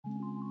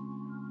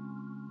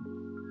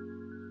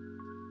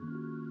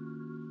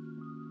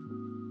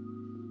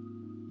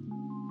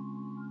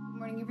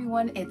morning,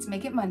 everyone. It's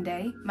Make It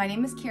Monday. My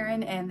name is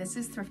Karen and this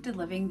is Thrifted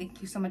Living.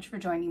 Thank you so much for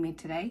joining me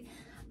today.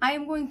 I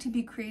am going to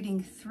be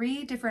creating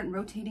 3 different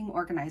rotating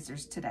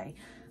organizers today.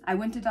 I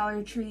went to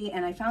Dollar Tree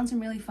and I found some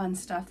really fun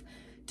stuff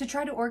to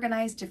try to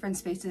organize different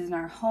spaces in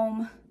our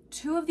home.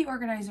 2 of the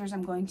organizers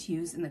I'm going to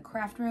use in the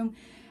craft room,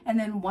 and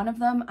then one of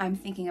them I'm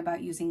thinking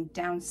about using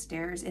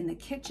downstairs in the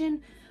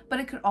kitchen, but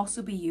it could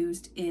also be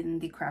used in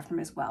the craft room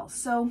as well.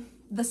 So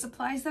the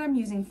supplies that I'm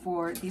using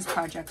for these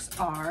projects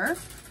are,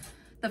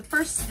 the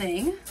first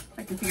thing, if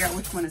I can figure out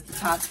which one is the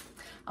top,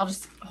 I'll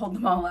just hold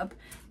them all up.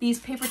 These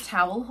paper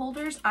towel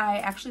holders, I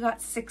actually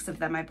got 6 of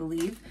them, I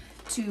believe,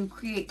 to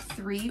create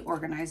 3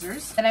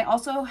 organizers. And I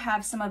also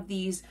have some of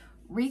these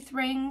wreath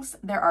rings.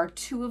 There are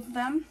 2 of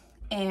them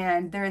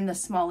and they're in the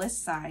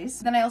smallest size.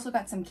 Then I also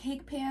got some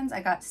cake pans.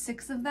 I got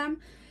 6 of them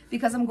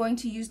because I'm going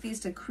to use these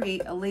to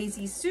create a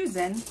Lazy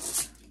Susan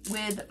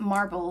with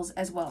marbles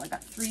as well. I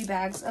got 3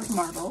 bags of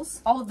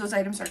marbles. All of those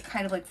items are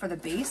kind of like for the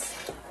base.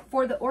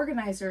 For the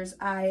organizers,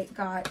 I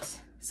got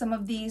some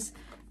of these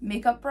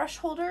makeup brush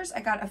holders. I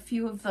got a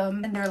few of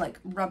them and they're like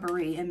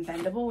rubbery and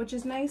bendable, which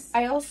is nice.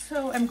 I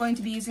also am going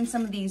to be using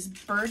some of these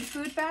bird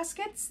food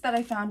baskets that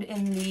I found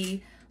in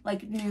the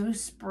like new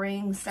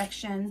spring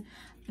section.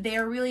 They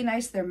are really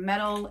nice. They're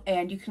metal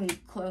and you can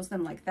close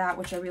them like that,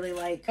 which I really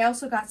like. I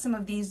also got some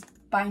of these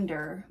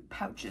binder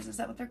pouches. Is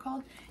that what they're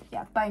called?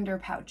 Yeah, binder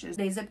pouches.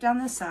 They zip down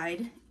the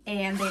side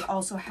and they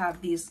also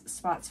have these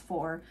spots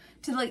for,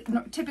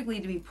 typically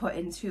to be put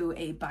into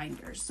a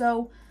binder.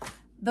 So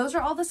those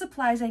are all the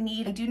supplies I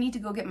need. I do need to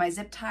go get my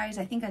zip ties.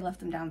 I think I left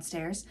them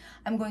downstairs.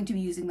 I'm going to be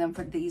using them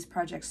for these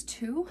projects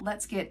too.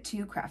 Let's get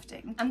to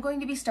crafting. I'm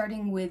going to be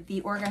starting with the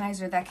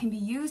organizer that can be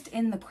used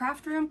in the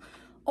craft room,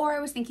 or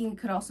I was thinking it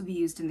could also be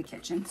used in the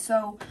kitchen.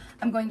 So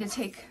I'm going to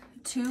take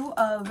 2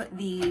 of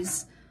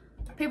these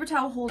paper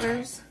towel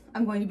holders.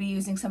 I'm going to be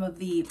using some of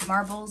the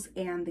marbles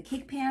and the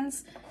cake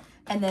pans,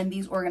 and then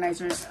these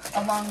organizers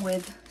along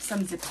with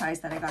some zip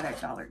ties that I got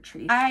at Dollar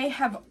Tree. I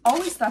have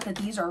always thought that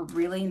these are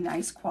really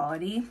nice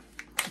quality,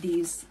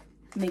 these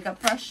makeup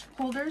brush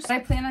holders. What I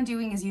plan on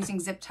doing is using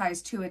zip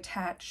ties to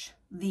attach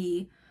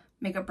the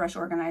makeup brush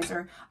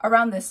organizer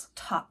around this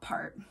top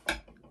part.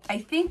 I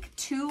think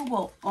 2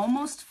 will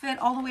almost fit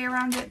all the way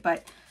around it,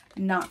 but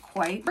not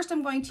quite. First,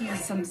 I'm going to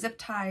use some zip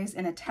ties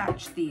and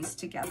attach these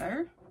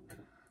together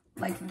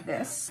like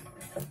this.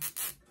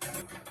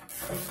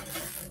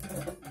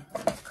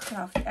 Cut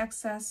off the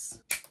excess.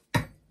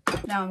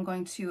 Now I'm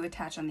going to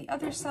attach on the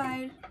other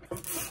side.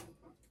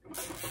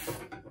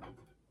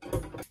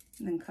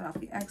 And then cut off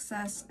the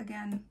excess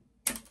again.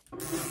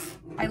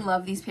 I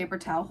love these paper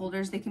towel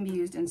holders. They can be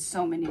used in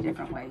so many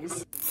different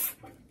ways.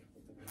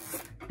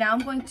 Now I'm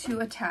going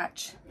to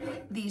attach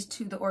these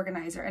to the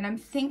organizer, and I'm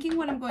thinking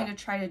what I'm going to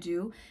try to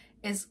do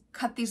is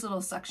cut these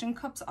little suction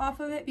cups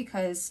off of it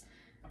because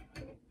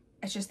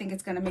I just think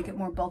it's going to make it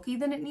more bulky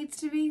than it needs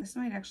to be. This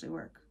might actually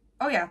work.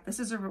 Oh yeah, this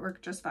is gonna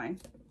work just fine.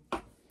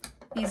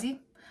 Easy.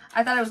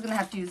 I thought I was going to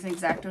have to use an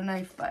X-Acto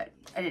knife, but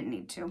I didn't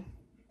need to.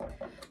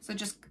 So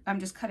I'm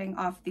just cutting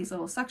off these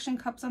little suction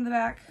cups on the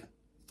back.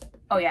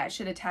 Oh yeah, it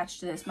should attach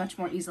to this much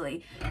more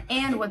easily.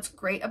 And what's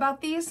great about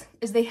these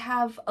is they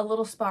have a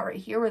little spot right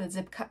here where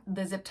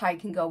the zip tie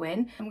can go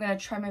in. I'm gonna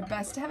try my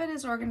best to have it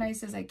as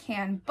organized as I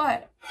can,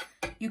 but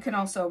you can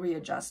also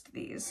readjust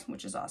these,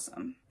 which is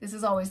awesome. This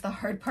is always the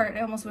hard part. I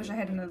almost wish I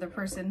had another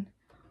person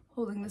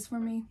holding this for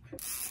me.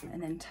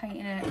 And then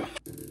tighten it.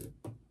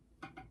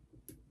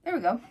 There we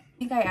go. I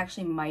think I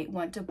actually might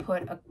want to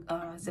put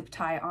a zip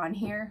tie on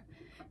here,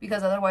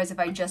 because otherwise if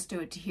I just do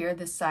it to here,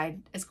 this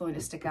side is going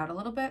to stick out a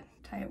little bit.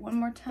 Tie it one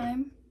more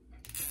time.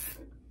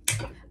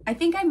 I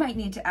think I might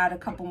need to add a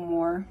couple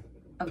more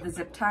of the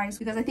zip ties,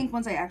 because I think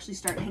once I actually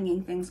start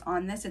hanging things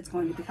on this, it's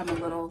going to become a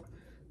little,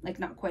 like,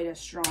 not quite as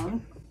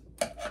strong.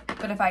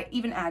 But if I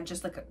even add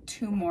just like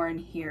 2 more in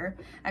here,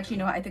 actually, you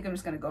know what? I think I'm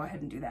just gonna go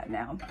ahead and do that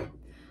now.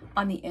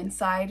 On the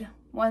inside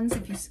ones,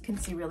 if you can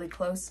see really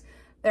close,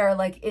 there are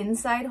like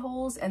inside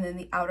holes and then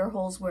the outer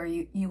holes where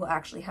you will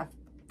actually have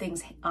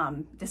things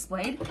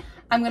displayed.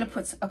 I'm gonna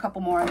put a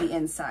couple more on the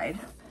inside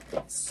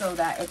so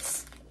that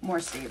it's more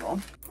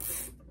stable.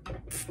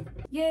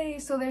 Yay,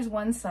 so there's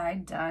one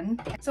side done.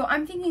 So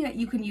I'm thinking that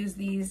you can use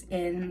these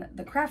in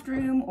the craft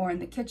room or in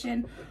the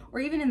kitchen or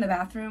even in the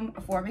bathroom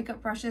for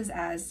makeup brushes,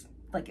 as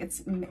like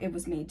it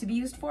was made to be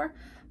used for.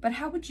 But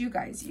how would you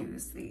guys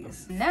use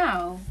these?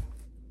 Now,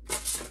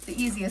 the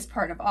easiest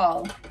part of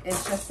all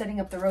is just setting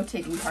up the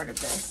rotating part of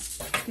this,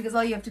 because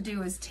all you have to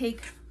do is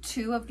take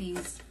 2 of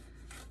these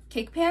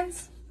cake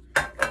pans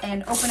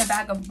and open a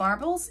bag of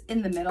marbles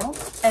in the middle,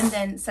 and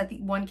then set the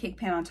one cake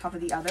pan on top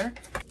of the other.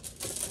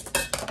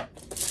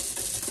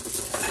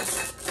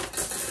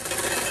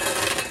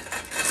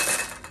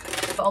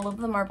 All of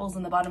the marbles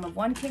in the bottom of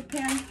one cake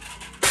pan,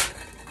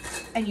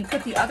 and you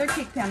put the other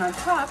cake pan on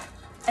top,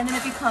 and then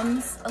it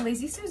becomes a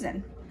Lazy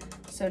Susan.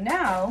 So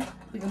now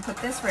we can put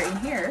this right in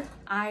here.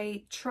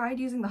 I tried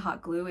using the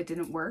hot glue, it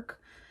didn't work.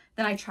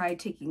 Then I tried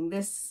taking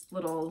this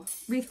little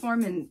wreath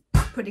form and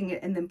putting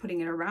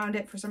it around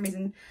it. For some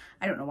reason,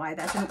 I don't know why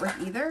that didn't work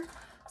either.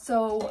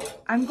 So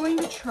I'm going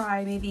to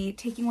try maybe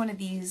taking one of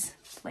these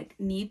like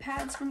knee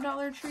pads from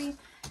Dollar Tree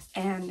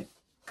and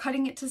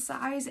cutting it to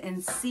size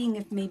and seeing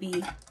if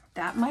maybe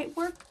that might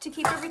work to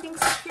keep everything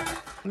secure.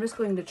 I'm just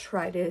going to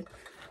try to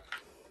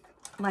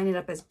line it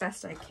up as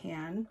best I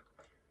can.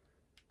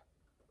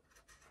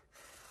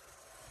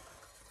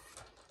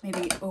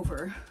 Maybe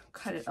over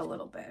cut it a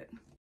little bit.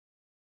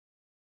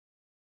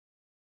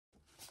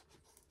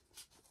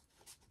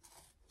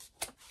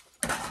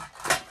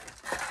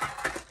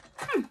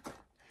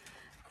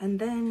 And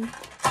then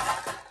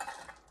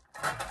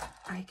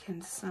I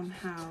can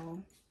somehow,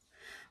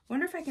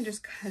 wonder if I can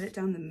just cut it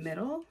down the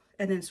middle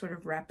and then sort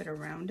of wrap it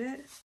around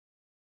it.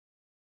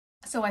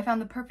 So I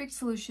found the perfect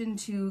solution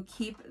to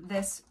keep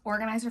this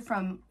organizer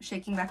from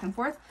shaking back and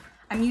forth.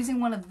 I'm using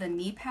one of the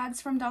knee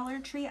pads from Dollar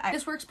Tree.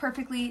 This works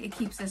perfectly. It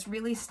keeps this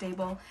really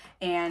stable,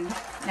 and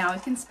now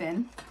it can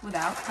spin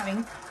without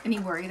having any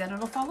worry that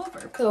it'll fall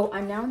over. So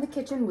I'm now in the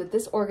kitchen with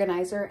this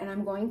organizer, and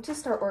I'm going to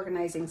start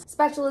organizing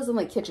spatulas and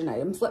like kitchen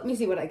items. Let me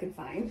see what I can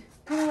find.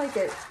 Kind of like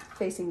it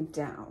facing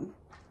down.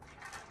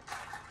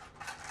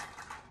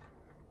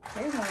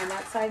 Okay, one on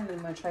that side, and then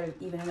I'm going to try to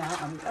even it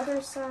out on the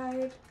other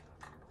side.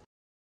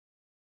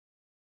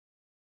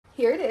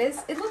 Here it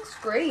is. It looks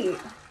great.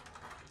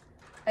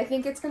 I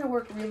think it's going to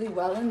work really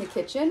well in the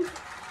kitchen.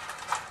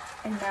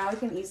 And now I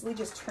can easily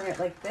just turn it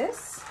like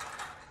this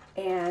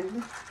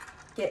and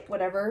get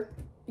whatever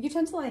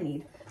utensil I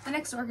need. The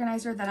next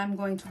organizer that I'm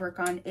going to work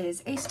on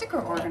is a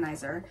sticker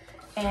organizer.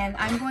 And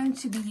I'm going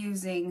to be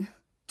using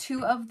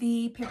 2 of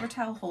the paper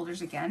towel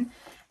holders again,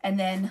 and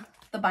then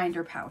the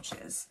binder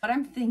pouches. What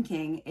I'm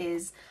thinking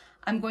is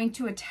I'm going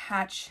to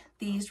attach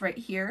these right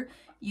here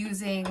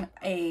using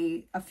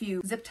a few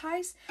zip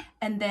ties,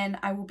 and then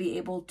I will be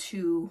able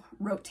to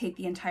rotate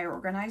the entire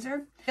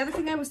organizer. The other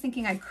thing I was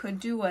thinking I could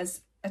do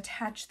was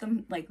attach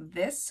them like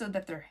this so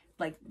that they're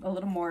like a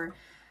little more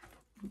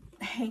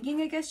hanging,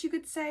 I guess you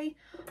could say.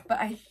 But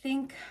I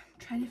think I'm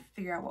trying to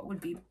figure out what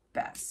would be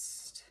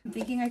best. I'm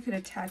thinking I could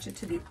attach it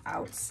to the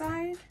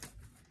outside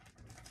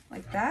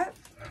like that.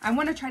 I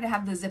want to try to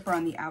have the zipper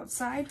on the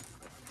outside.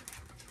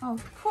 Oh,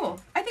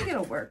 cool. I think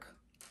it'll work.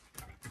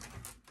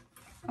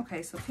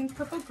 Okay, so pink,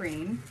 purple,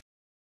 green.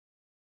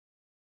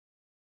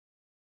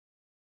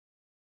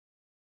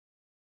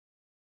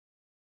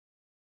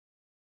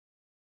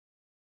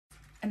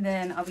 And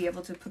then I'll be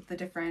able to put the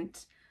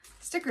different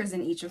stickers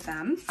in each of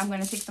them. I'm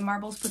going to take the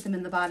marbles, put them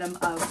in the bottom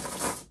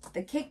of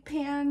the cake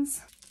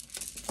pans.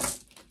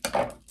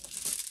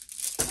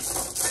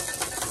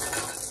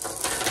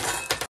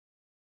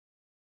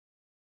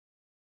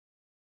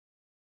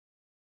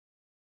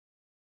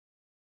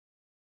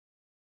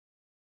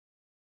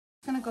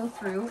 I'm going to go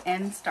through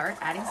and start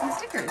adding some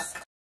stickers.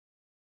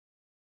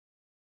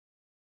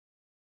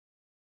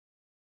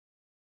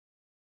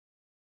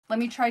 Let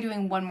me try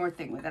doing one more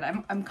thing with it.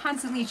 I'm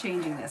constantly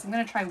changing this. I'm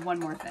going to try one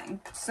more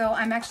thing. So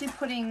I'm actually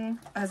putting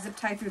a zip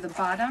tie through the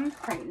bottom.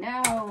 Right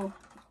now,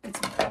 it's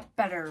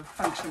better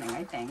functioning,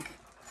 I think.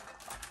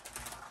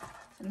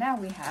 So now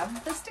we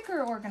have the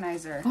sticker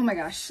organizer. Oh my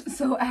gosh.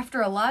 So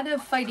after a lot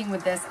of fighting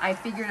with this, I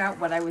figured out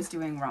what I was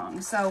doing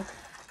wrong. So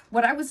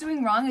what I was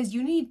doing wrong is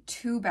you need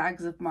 2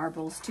 bags of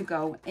marbles to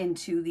go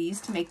into these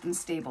to make them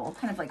stable.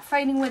 Kind of like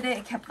fighting with it,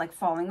 it kept like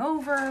falling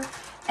over.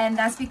 And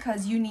that's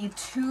because you need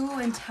 2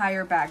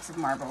 entire bags of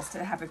marbles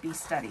to have it be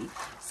steady.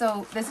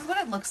 So this is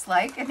what it looks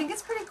like. I think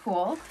it's pretty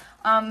cool.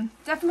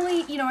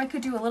 Definitely, you know, I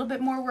could do a little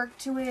bit more work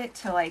to it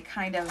to like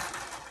kind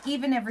of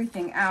even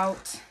everything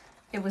out.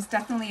 It was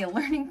definitely a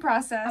learning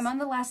process. I'm on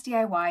the last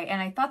DIY,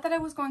 and I thought that I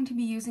was going to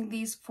be using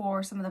these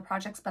for some of the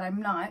projects, but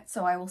I'm not,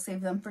 so I will save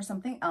them for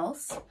something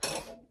else.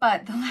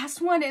 But the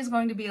last one is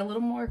going to be a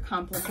little more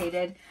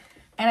complicated,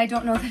 and I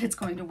don't know that it's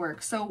going to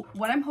work. So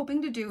what I'm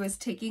hoping to do is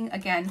taking,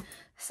 again,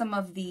 some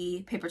of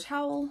the paper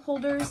towel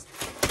holders,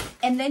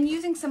 and then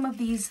using some of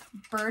these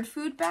bird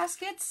food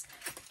baskets,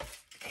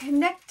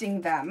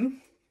 connecting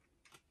them.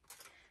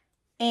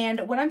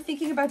 And what I'm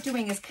thinking about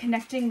doing is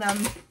connecting them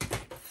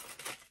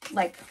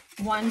like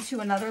one to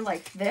another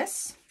like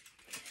this,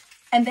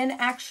 and then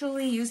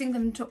actually using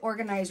them to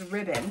organize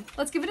ribbon.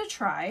 Let's give it a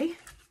try.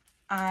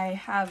 I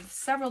have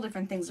several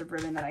different things of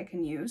ribbon that I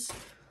can use,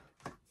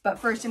 but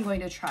first I'm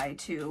going to try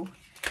to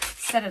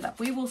set it up.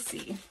 We will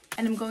see.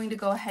 And I'm going to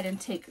go ahead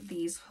and take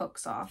these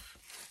hooks off.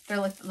 They're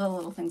like the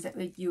little things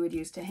that you would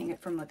use to hang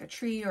it from like a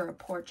tree or a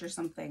porch or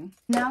something.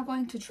 Now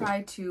going to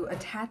try to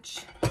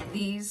attach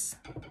these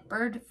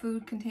bird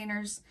food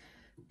containers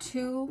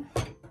to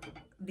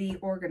the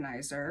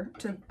organizer,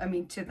 to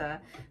the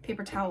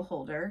paper towel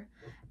holder.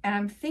 And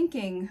I'm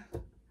thinking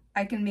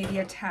I can maybe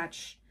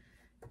attach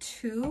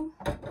 2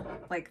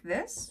 like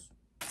this.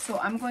 So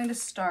I'm going to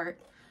start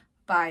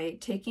by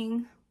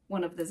taking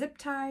one of the zip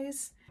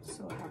ties.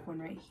 So I have one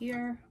right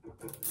here.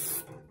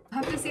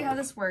 I'll have to see how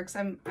this works.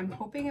 I'm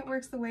hoping it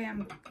works the way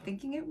I'm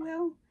thinking it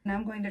will. And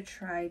I'm going to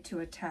try to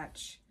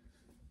attach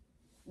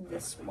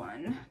this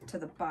one to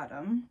the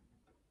bottom.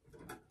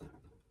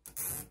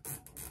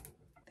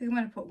 I think I'm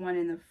going to put one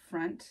in the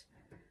front,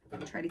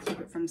 try to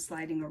keep it from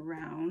sliding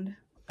around.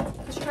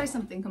 Let's try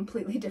something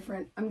completely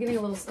different. I'm getting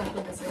a little stuck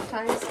with the zip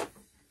ties,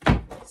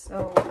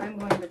 so I'm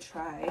going to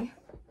try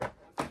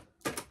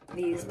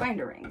these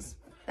binder rings.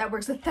 That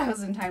works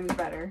 1,000 times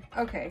better.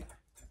 Okay.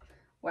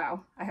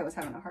 Wow, I was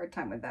having a hard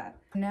time with that.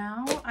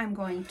 Now I'm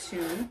going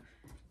to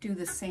do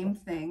the same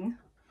thing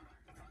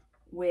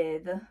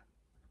with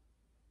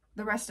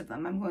the rest of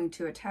them. I'm going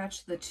to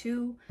attach the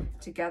two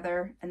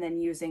together, and then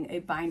using a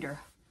binder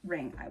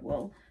ring, I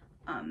will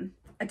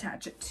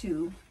attach it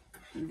to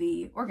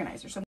the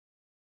organizer. So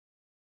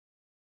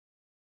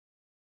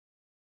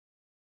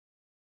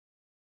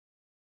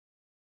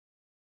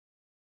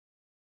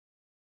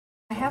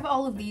I have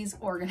all of these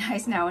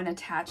organized now and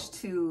attached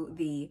to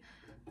the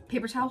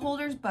paper towel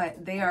holders,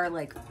 but they are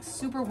like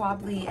super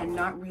wobbly and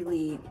not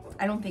really,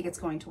 I don't think it's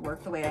going to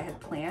work the way I had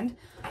planned.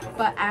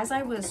 But as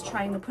I was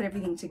trying to put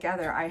everything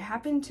together, I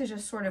happened to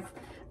just sort of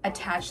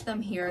attach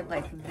them here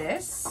like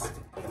this.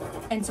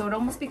 And so it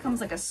almost becomes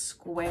like a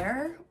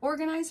square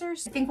organizer.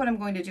 So I think what I'm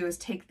going to do is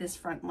take this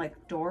front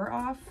like door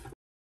off.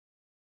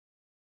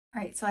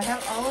 All right, so I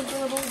have all of the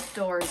little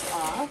doors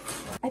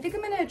off. I think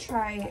I'm gonna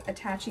try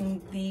attaching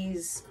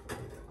these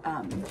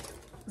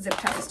zip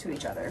ties to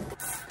each other.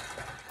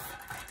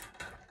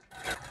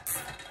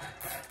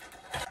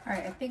 All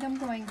right, I think I'm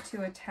going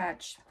to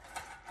attach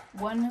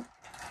one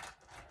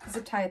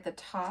zip tie at the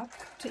top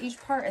to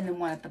each part and then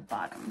one at the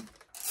bottom.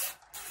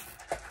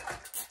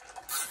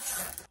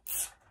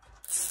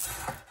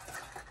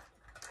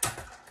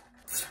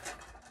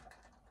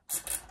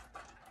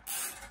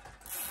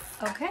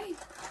 Okay,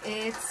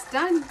 it's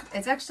done.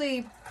 It's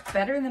actually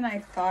better than I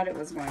thought it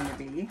was going to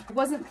be. I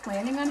wasn't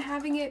planning on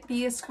having it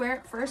be a square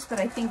at first, but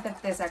I think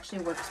that this actually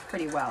works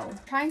pretty well.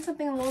 Trying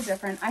something a little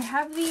different. I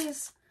have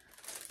these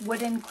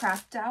wooden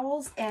craft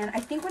dowels, and I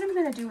think what I'm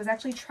going to do is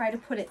actually try to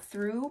put it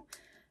through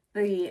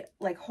the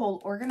like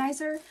whole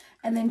organizer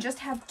and then just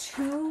have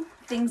two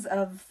things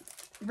of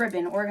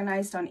ribbon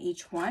organized on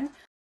each one.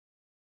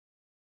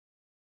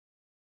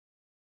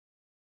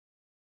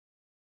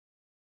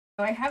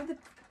 So I have the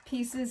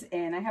pieces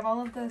in, I have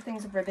all of the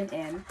things of ribbon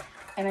in,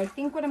 and I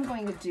think what I'm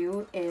going to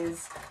do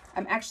is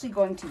I'm actually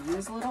going to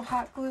use a little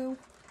hot glue,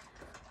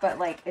 but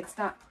like it's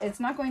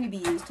not going to be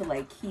used to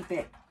like keep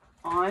it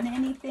on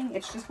anything.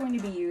 It's just going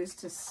to be used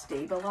to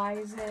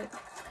stabilize it,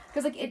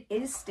 because like it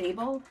is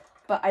stable,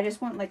 but I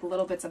just want like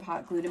little bits of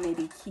hot glue to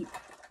maybe keep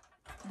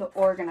the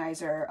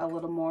organizer a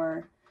little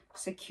more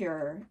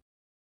secure.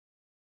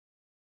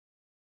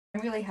 I'm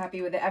really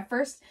happy with it. At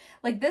first,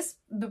 like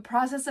the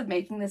process of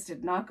making this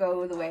did not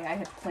go the way I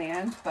had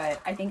planned,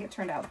 but I think it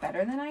turned out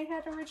better than I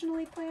had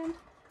originally planned.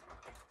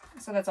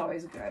 So that's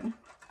always good.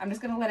 I'm just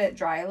gonna let it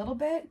dry a little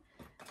bit,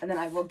 and then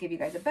I will give you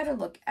guys a better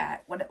look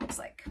at what it looks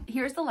like.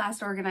 Here's the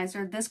last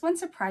organizer. This one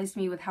surprised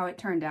me with how it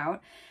turned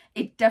out.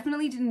 It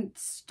definitely didn't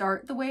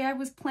start the way I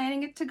was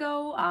planning it to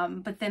go,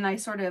 but then I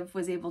sort of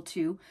was able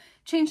to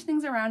change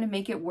things around and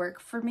make it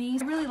work for me.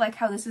 I really like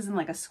how this is in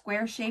like a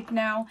square shape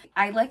now.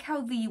 I like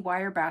how the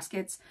wire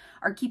baskets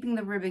are keeping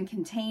the ribbon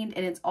contained,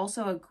 and it's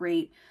also a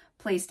great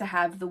place to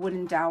have the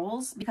wooden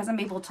dowels because I'm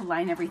able to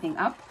line everything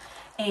up.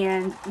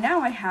 And now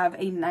I have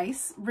a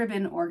nice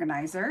ribbon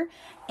organizer,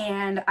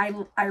 and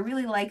I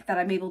really like that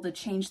I'm able to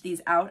change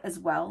these out as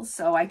well.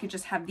 So I could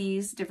just have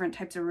these different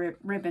types of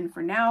ribbon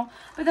for now,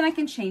 but then I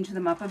can change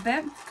them up a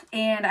bit.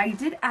 And I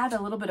did add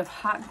a little bit of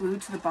hot glue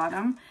to the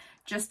bottom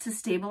just to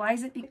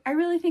stabilize it. I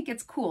really think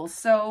it's cool.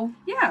 So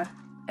yeah,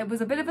 it was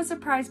a bit of a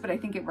surprise, but I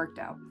think it worked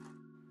out.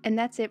 And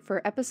that's it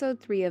for episode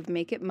 3 of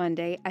Make It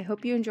Monday. I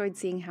hope you enjoyed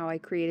seeing how I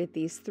created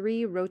these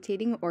 3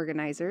 rotating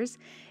organizers.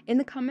 In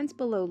the comments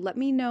below, let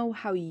me know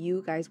how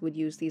you guys would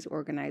use these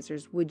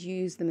organizers. Would you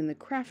use them in the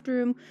craft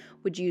room?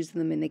 Would you use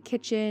them in the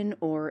kitchen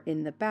or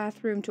in the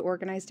bathroom to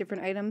organize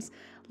different items?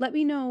 Let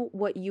me know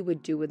what you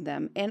would do with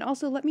them. And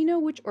also let me know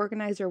which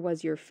organizer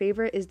was your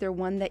favorite. Is there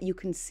one that you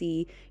can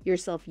see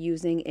yourself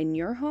using in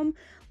your home?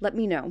 Let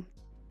me know.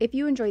 If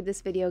you enjoyed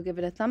this video, give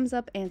it a thumbs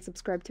up and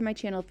subscribe to my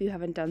channel if you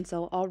haven't done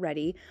so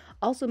already.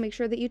 Also, make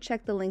sure that you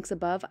check the links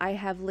above. I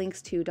have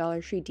links to Dollar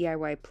Tree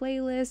DIY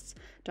playlists,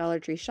 Dollar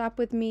Tree Shop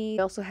With Me.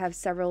 I also have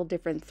several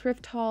different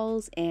thrift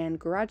hauls and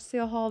garage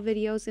sale haul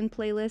videos in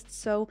playlists,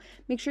 so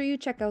make sure you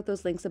check out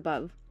those links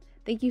above.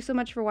 Thank you so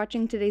much for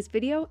watching today's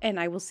video, and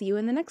I will see you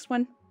in the next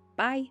one.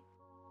 Bye!